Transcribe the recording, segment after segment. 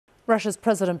Russia's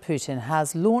President Putin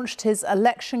has launched his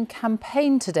election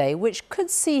campaign today, which could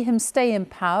see him stay in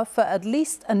power for at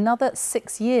least another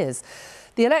 6 years.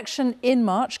 The election in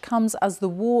March comes as the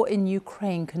war in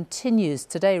Ukraine continues.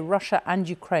 Today, Russia and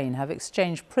Ukraine have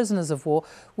exchanged prisoners of war,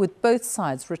 with both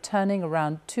sides returning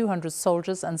around 200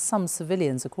 soldiers and some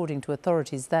civilians, according to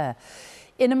authorities there.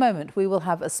 In a moment, we will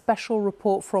have a special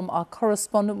report from our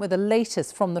correspondent with the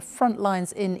latest from the front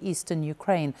lines in eastern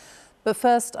Ukraine. But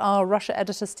first, our Russia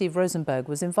editor Steve Rosenberg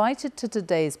was invited to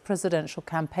today's presidential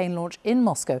campaign launch in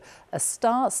Moscow, a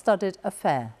star-studded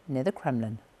affair near the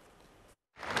Kremlin.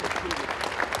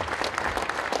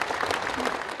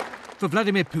 For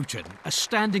Vladimir Putin, a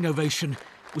standing ovation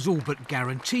was all but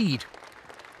guaranteed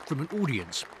from an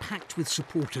audience packed with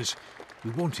supporters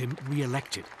who want him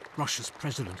re-elected, Russia's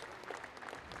president.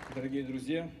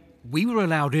 We were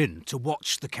allowed in to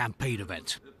watch the campaign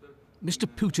event. Mr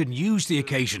Putin used the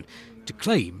occasion to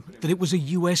claim that it was a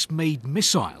US-made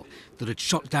missile that had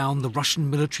shot down the Russian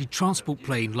military transport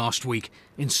plane last week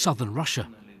in southern Russia.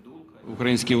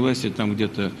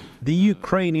 The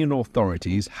Ukrainian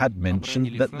authorities had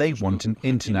mentioned that they want an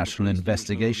international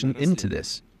investigation into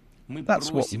this.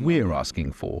 That's what we're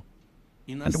asking for.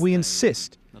 And we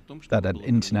insist that an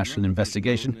international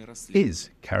investigation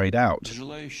is carried out.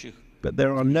 But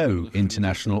there are no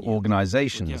international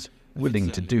organizations willing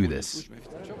to do this.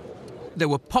 There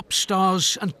were pop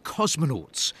stars and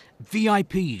cosmonauts,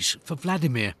 VIPs for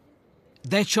Vladimir.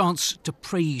 Their chance to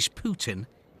praise Putin.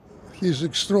 He's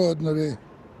extraordinary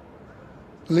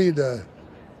leader.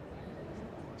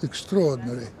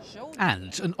 Extraordinary.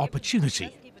 And an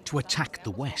opportunity to attack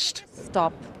the West.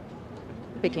 Stop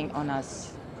picking on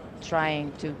us,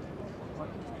 trying to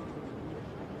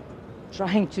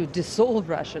dissolve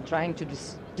Russia, trying to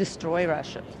destroy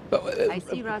Russia. But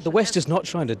the West is not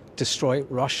trying to destroy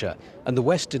Russia, and the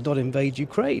West did not invade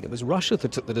Ukraine. It was Russia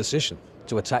that took the decision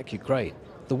to attack Ukraine.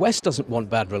 The West doesn't want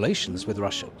bad relations with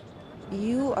Russia.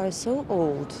 You are so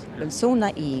old and so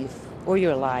naive, or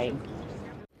you're lying.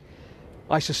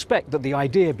 I suspect that the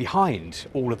idea behind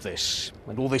all of this,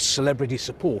 and all this celebrity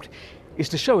support, is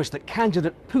to show us that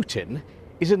candidate Putin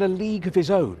is in a league of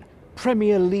his own,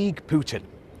 Premier League Putin.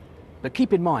 But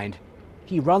keep in mind,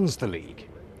 he runs the league.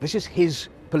 This is his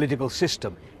political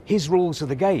system, his rules of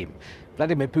the game.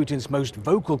 Vladimir Putin's most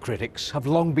vocal critics have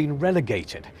long been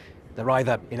relegated. They're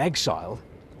either in exile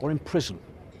or in prison.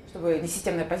 Former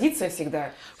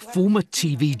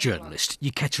TV journalist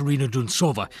Yekaterina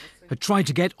Duntsova had tried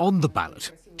to get on the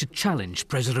ballot to challenge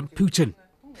President Putin.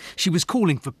 She was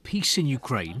calling for peace in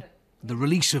Ukraine, the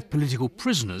release of political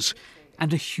prisoners,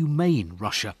 and a humane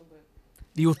Russia.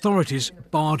 The authorities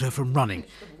barred her from running,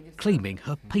 claiming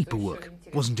her paperwork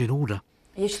wasn't in order.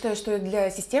 I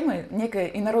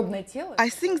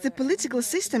think the political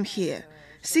system here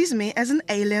sees me as an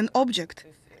alien object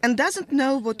and doesn't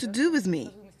know what to do with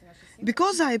me.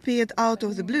 Because I appeared out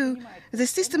of the blue, the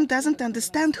system doesn't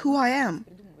understand who I am,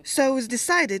 so it's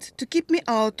decided to keep me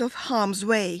out of harm's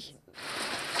way.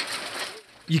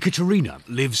 Yekaterina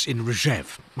lives in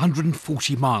Rzhev,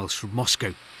 140 miles from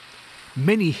Moscow.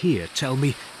 Many here tell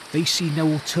me they see no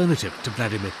alternative to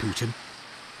Vladimir Putin.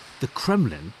 The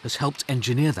Kremlin has helped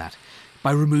engineer that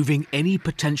by removing any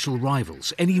potential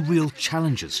rivals, any real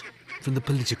challengers from the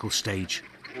political stage.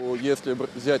 A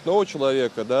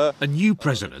new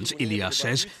president, Ilya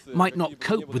says, might not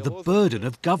cope with the burden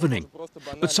of governing.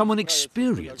 But someone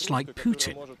experienced like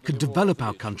Putin can develop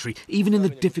our country even in the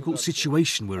difficult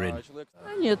situation we're in.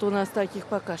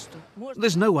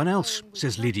 There's no one else,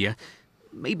 says Lydia.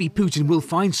 Maybe Putin will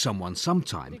find someone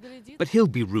sometime, but he'll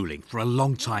be ruling for a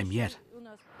long time yet.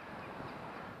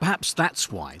 Perhaps that's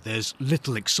why there's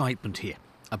little excitement here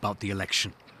about the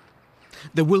election.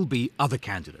 There will be other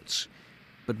candidates,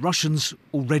 but Russians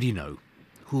already know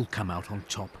who'll come out on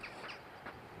top.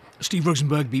 Steve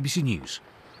Rosenberg, BBC News,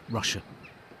 Russia.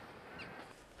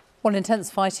 While intense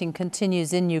fighting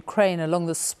continues in Ukraine along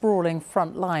the sprawling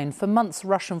front line, for months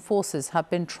Russian forces have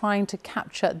been trying to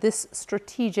capture this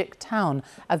strategic town,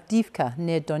 Avdiivka,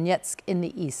 near Donetsk in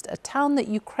the east, a town that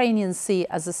Ukrainians see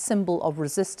as a symbol of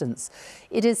resistance.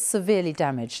 It is severely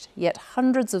damaged, yet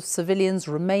hundreds of civilians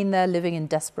remain there living in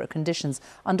desperate conditions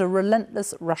under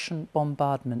relentless Russian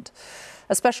bombardment.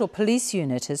 A special police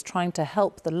unit is trying to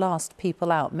help the last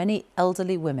people out, many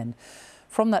elderly women.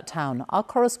 From that town, our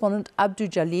correspondent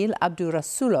Avdijalil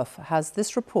Abdurasulov has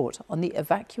this report on the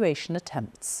evacuation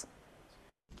attempts.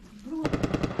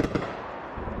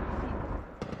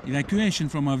 Evacuation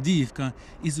from Avdiivka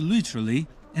is literally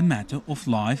a matter of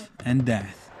life and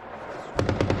death.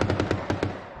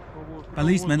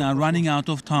 Policemen are running out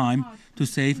of time to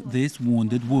save this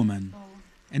wounded woman.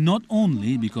 and not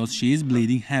only because she is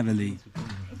bleeding heavily.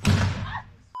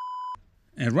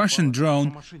 A Russian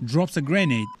drone drops a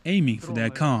grenade aiming for their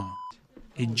car.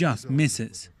 It just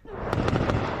misses.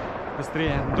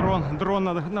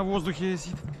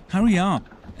 Hurry up!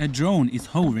 A drone is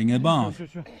hovering above.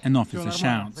 An officer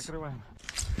shouts.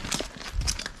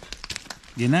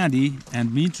 Gennady and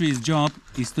Dmitri's job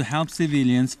is to help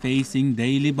civilians facing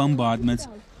daily bombardments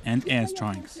and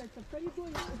airstrikes.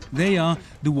 They are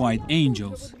the White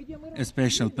Angels, a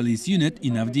special police unit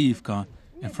in Avdiivka,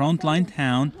 a frontline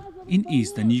town in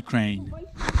eastern Ukraine.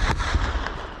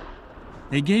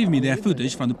 They gave me their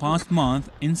footage from the past month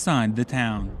inside the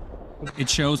town. It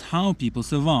shows how people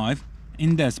survive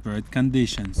in desperate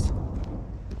conditions.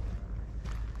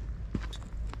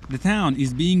 The town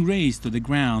is being razed to the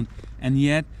ground, and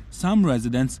yet some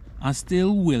residents are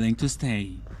still willing to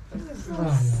stay.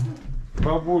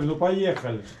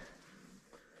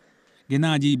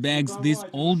 Gennady begs this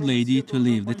old lady to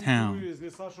leave the town.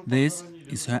 This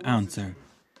is her answer.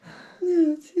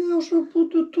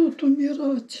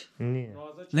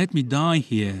 Let me die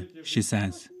here, she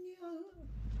says.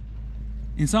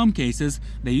 In some cases,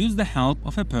 they use the help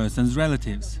of a person's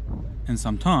relatives, and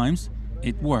sometimes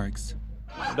it works.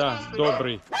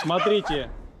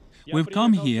 We've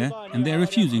come here and they're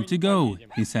refusing to go,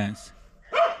 he says.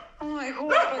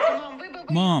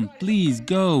 Mom, please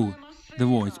go. The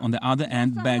voice on the other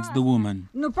end begs the woman.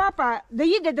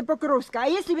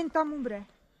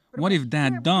 What if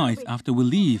Dad dies after we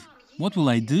leave? What will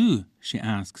I do? She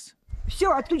asks.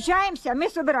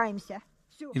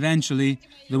 Eventually,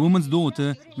 the woman's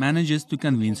daughter manages to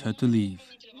convince her to leave.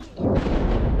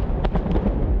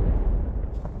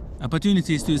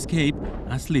 Opportunities to escape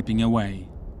are slipping away.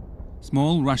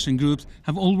 Small Russian groups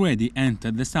have already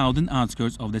entered the southern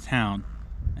outskirts of the town,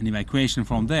 and evacuation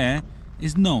from there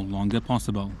is no longer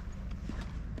possible.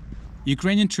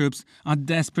 Ukrainian troops are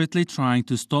desperately trying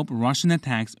to stop Russian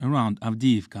attacks around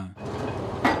Avdiivka.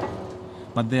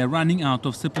 But they are running out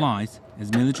of supplies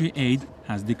as military aid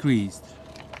has decreased.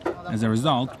 As a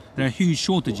result, there are huge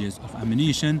shortages of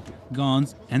ammunition,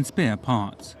 guns and spare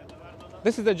parts.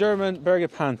 This is the German Berger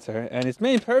Panzer, and its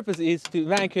main purpose is to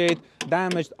evacuate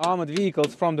damaged armored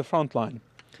vehicles from the front line.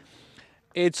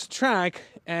 Its track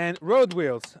and road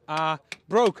wheels are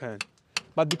broken,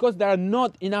 but because there are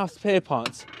not enough spare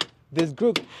parts, this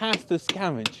group has to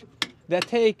scavenge. They're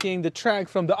taking the track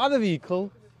from the other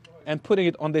vehicle and putting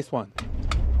it on this one.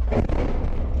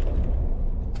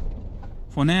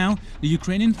 For now, the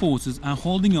Ukrainian forces are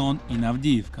holding on in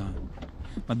Avdiivka.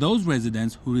 But those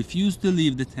residents who refuse to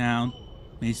leave the town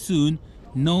may soon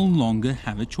no longer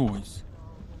have a choice.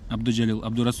 Abdujalil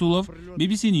Abdurasulov,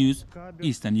 BBC News,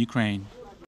 Eastern Ukraine.